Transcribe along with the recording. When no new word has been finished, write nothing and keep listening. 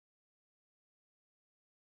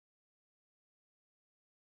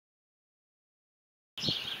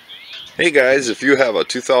Hey guys, if you have a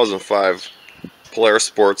 2005 Polaris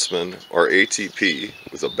Sportsman or ATP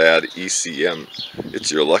with a bad ECM,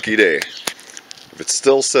 it's your lucky day. If it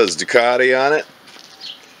still says Ducati on it,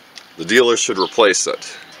 the dealer should replace it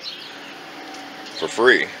for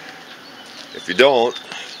free. If you don't,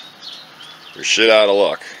 you're shit out of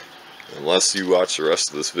luck, unless you watch the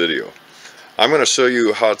rest of this video. I'm going to show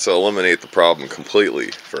you how to eliminate the problem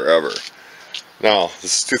completely, forever. Now,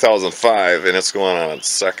 this is 2005 and it's going on its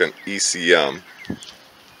second ECM.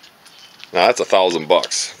 Now that's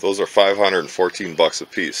 $1,000. Those are $514 a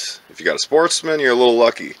piece. If you got a Sportsman, you're a little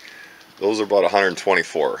lucky. Those are about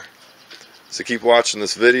 $124. So keep watching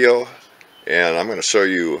this video, and I'm going to show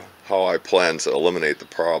you how I plan to eliminate the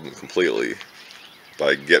problem completely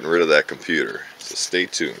by getting rid of that computer. So stay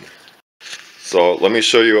tuned. So let me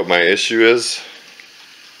show you what my issue is.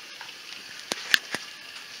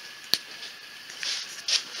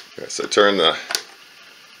 Okay, so I turn the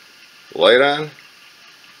light on.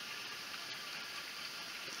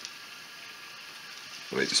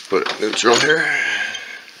 Let me just put it neutral here.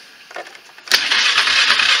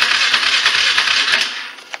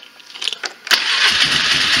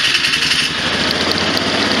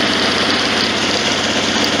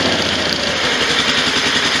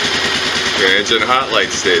 Okay, engine hot light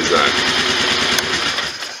stays on.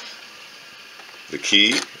 The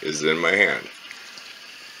key is in my hand.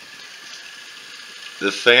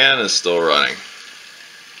 The fan is still running.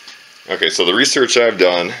 Okay, so the research I've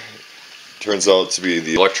done turns out to be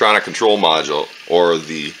the electronic control module, or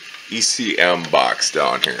the ECM box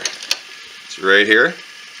down here. It's right here.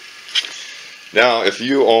 Now, if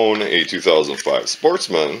you own a 2005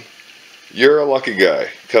 Sportsman, you're a lucky guy,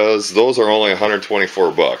 because those are only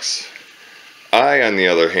 $124. I, on the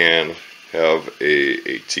other hand, have a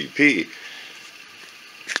ATP,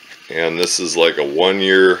 and this is like a 1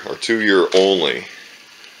 year or 2 year only.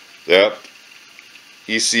 That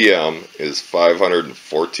ECM is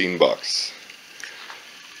 $514.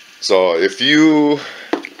 So if you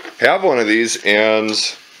have one of these and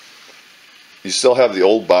you still have the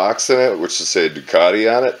old box in it, which should say Ducati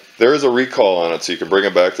on it, there is a recall on it, so you can bring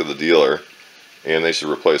it back to the dealer and they should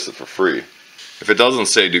replace it for free. If it doesn't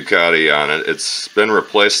say Ducati on it, it's been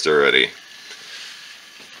replaced already.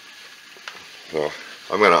 So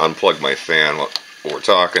I'm going to unplug my fan while we're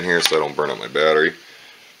talking here so I don't burn up my battery.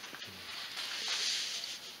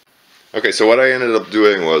 Okay, so what I ended up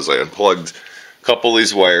doing was I unplugged a couple of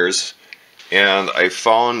these wires, and I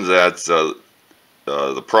found that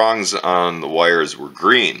the prongs on the wires were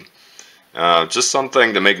green. Just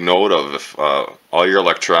something to make note of. If all your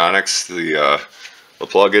electronics, the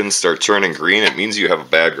plug-ins start turning green, it means you have a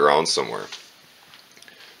bad ground somewhere.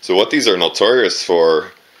 So what these are notorious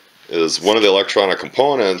for is one of the electronic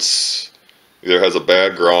components either has a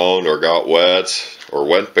bad ground or got wet or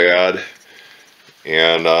went bad,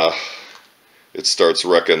 and it starts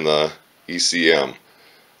wrecking the ECM.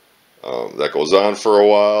 That goes on for a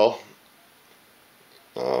while.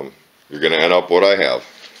 You're going to end up what I have.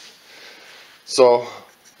 So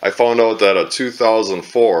I found out that a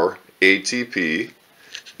 2004 ATP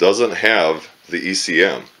doesn't have the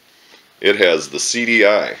ECM. It has the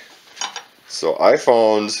CDI. So I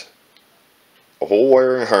found a whole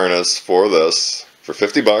wiring harness for this for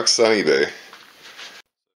 $50 on eBay.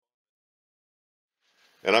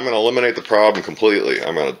 And I'm going to eliminate the problem completely.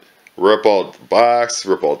 I'm going to rip out the box,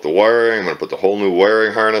 rip out the wiring. I'm going to put the whole new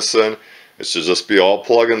wiring harness in. It should just be all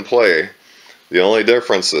plug and play. The only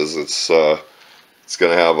difference is it's going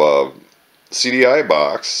to have a CDI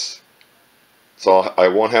box, so I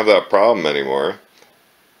won't have that problem anymore.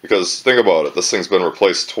 Because think about it, this thing's been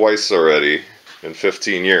replaced twice already in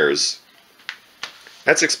 15 years.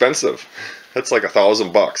 That's expensive. That's like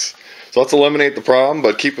 $1,000. So let's eliminate the problem,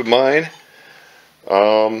 but keep in mind,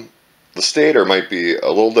 the stator might be a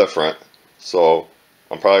little different, so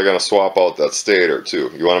I'm probably going to swap out that stator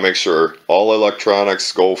too. You want to make sure all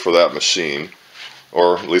electronics go for that machine,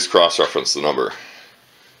 or at least cross-reference the number.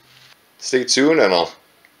 Stay tuned and I'll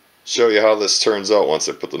show you how this turns out once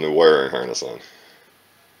I put the new wiring harness on.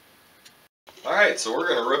 Alright, so we're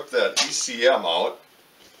going to rip that ECM out.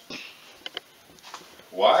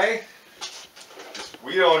 Why?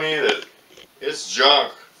 We don't need it. It's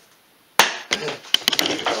junk.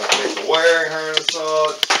 Take the wiring harness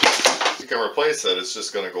out. You can replace it, it's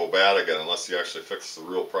just going to go bad again unless you actually fix the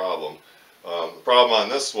real problem. The problem on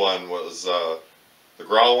this one was the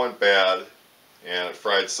ground went bad and it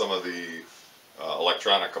fried some of the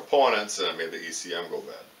electronic components and it made the ECM go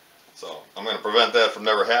bad. So I'm going to prevent that from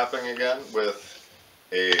never happening again with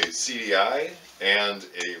a CDI and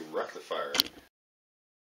a rectifier.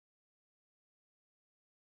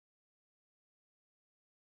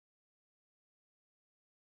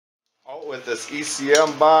 Out with this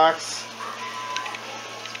ECM box.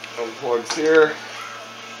 Plugs here.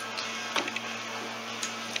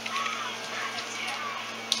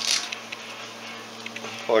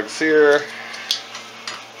 Plugs here.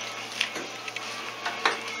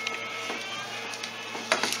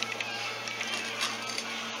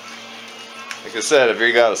 Like I said, if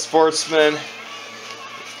you got a Sportsman,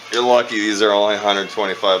 you're lucky. These are only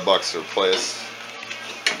 125 bucks to replace.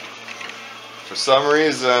 For some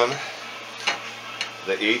reason,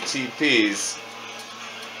 the ATPs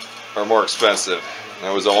are more expensive.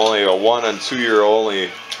 That was only a 1 and 2 year only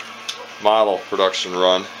model production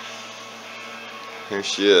run. Here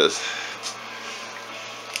she is.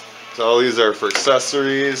 So all these are for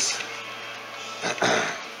accessories.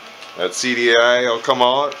 That CDI will come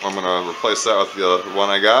out. I'm going to replace that with the one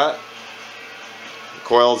I got. The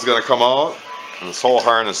coil is going to come out, and this whole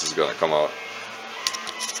harness is going to come out.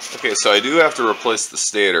 Okay, so I do have to replace the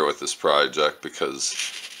stator with this project because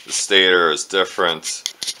the stator is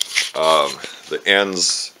different. The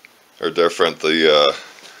ends are different. The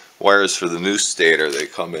wires for the new stator, they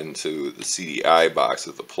come into the CDI box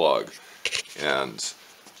with the plug, and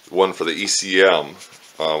the one for the ECM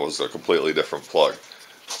was a completely different plug.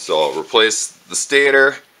 So I'll replace the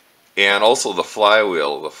stator and also the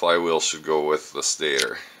flywheel. The flywheel should go with the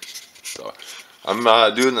stator. So I'm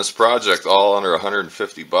doing this project all under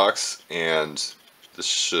 150 bucks, and this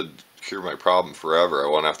should cure my problem forever. I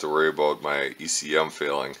won't have to worry about my ECM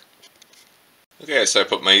failing. Okay, so I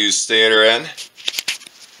put my used stator in,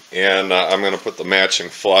 and I'm going to put the matching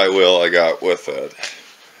flywheel I got with it.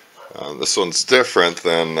 This one's different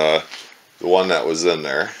than the one that was in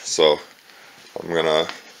there, so I'm going to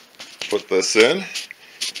put this in,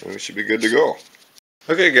 and we should be good to go.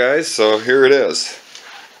 Okay guys, so here it is.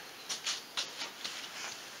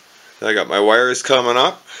 I got my wires coming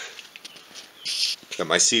up. Got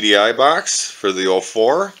my CDI box for the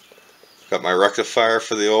 04. Got my rectifier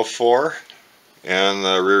for the 04. And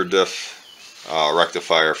the rear diff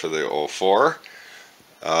rectifier for the 04.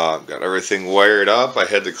 Got everything wired up. I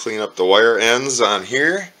had to clean up the wire ends on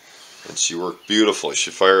here, and she worked beautifully. She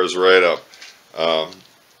fires right up.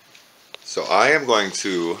 So I am going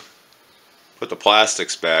to put the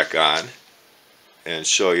plastics back on and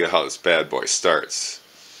show you how this bad boy starts.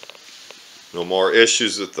 No more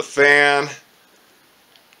issues with the fan.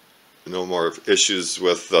 No more issues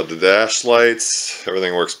with the dash lights.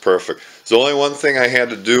 Everything works perfect. So the only one thing I had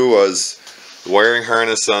to do was the wiring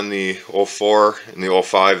harness on the 04 and the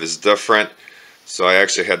 05 is different. So I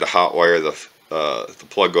actually had to hot wire the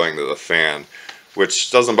plug going to the fan,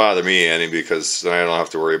 which doesn't bother me any because then I don't have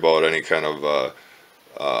to worry about any kind of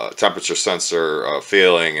temperature sensor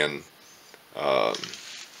failing and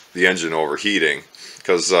the engine overheating,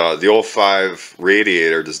 because the 05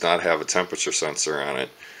 radiator does not have a temperature sensor on it.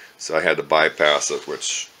 So I had to bypass it,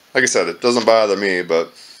 which, like I said, it doesn't bother me,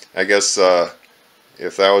 but I guess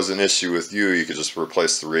if that was an issue with you, you could just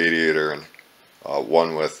replace the radiator and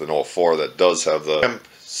one with an 04 that does have the temp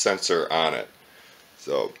sensor on it.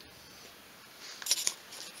 So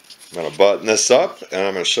I'm going to button this up, and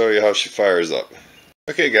I'm going to show you how she fires up.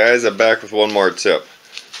 Okay guys, I'm back with one more tip.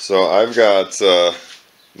 So I've got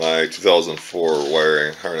my 2004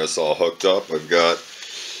 wiring harness all hooked up. I've got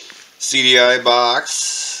CDI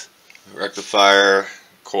box, rectifier,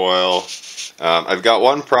 coil. I've got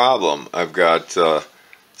one problem. I've got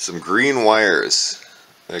some green wires.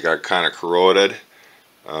 They got kind of corroded.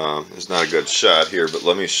 There's not a good shot here, but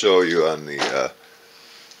let me show you on the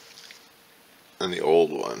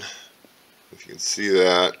old one. If you can see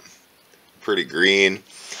that, pretty green.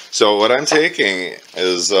 So what I'm taking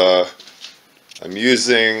is I'm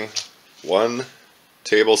using 1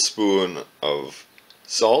 tablespoon of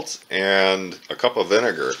salt and a cup of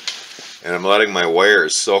vinegar, and I'm letting my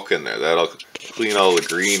wires soak in there. That'll clean all the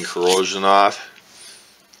green corrosion off.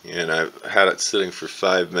 And I've had it sitting for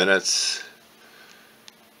 5 minutes,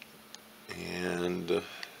 and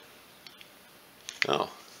oh,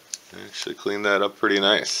 I actually cleaned that up pretty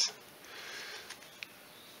nice.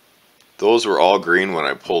 Those were all green when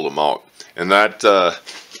I pulled them out, and that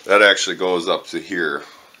actually goes up to here,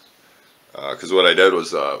 because what I did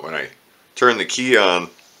was when I turned the key on,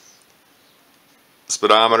 the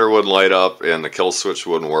speedometer wouldn't light up and the kill switch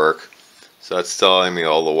wouldn't work. So that's telling me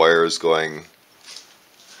all the wires going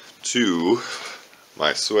to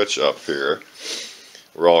my switch up here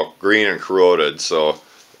were all green and corroded, so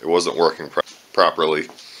it wasn't working properly.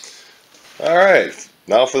 Alright,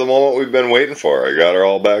 now for the moment we've been waiting for. I got her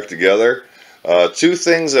all back together. 2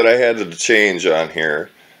 things that I had to change on here.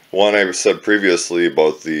 One I said previously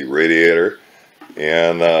about the radiator,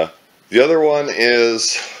 and the other one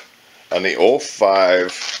is on the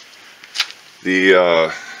 05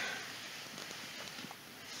 the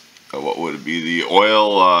what would it be? The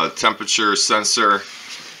oil temperature sensor.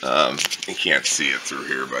 You can't see it through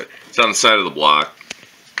here, but it's on the side of the block.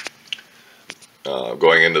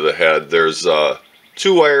 Going into the head, there's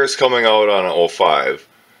 2 wires coming out on an 05.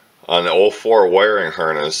 On the 04 wiring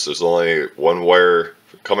harness, there's only 1 wire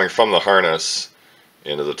coming from the harness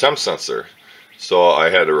into the temp sensor. So I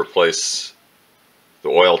had to replace the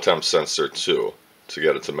oil temp sensor too to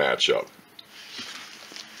get it to match up.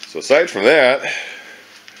 So aside from that,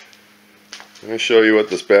 let me show you what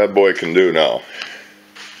this bad boy can do now.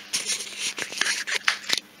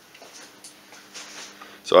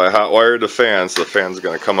 So I hot wired the fan, so the fan's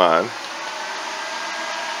going to come on.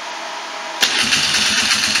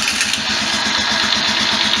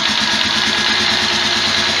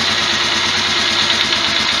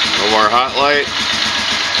 No more hot light.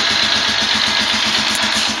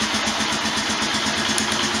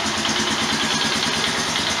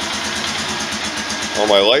 All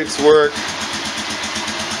my lights work.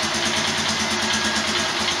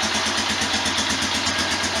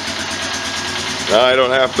 Now I don't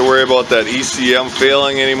have to worry about that ECM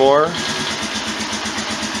failing anymore.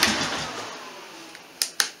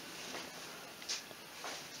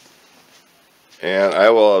 And I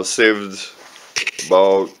will have saved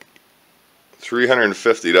about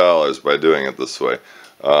 $350 by doing it this way.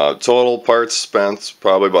 Total parts spent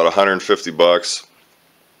probably about 150 bucks,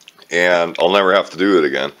 and I'll never have to do it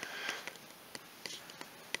again.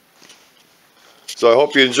 So I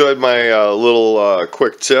hope you enjoyed my little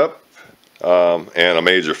quick tip. And a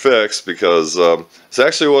major fix, because this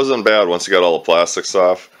actually wasn't bad once you got all the plastics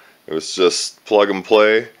off. It was just plug and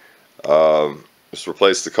play. Just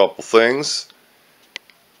replaced a couple things.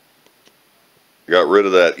 Got rid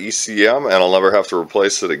of that ECM, and I'll never have to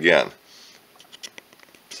replace it again.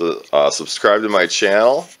 So subscribe to my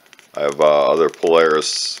channel. I have other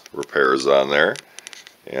Polaris repairs on there.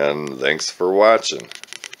 And thanks for watching.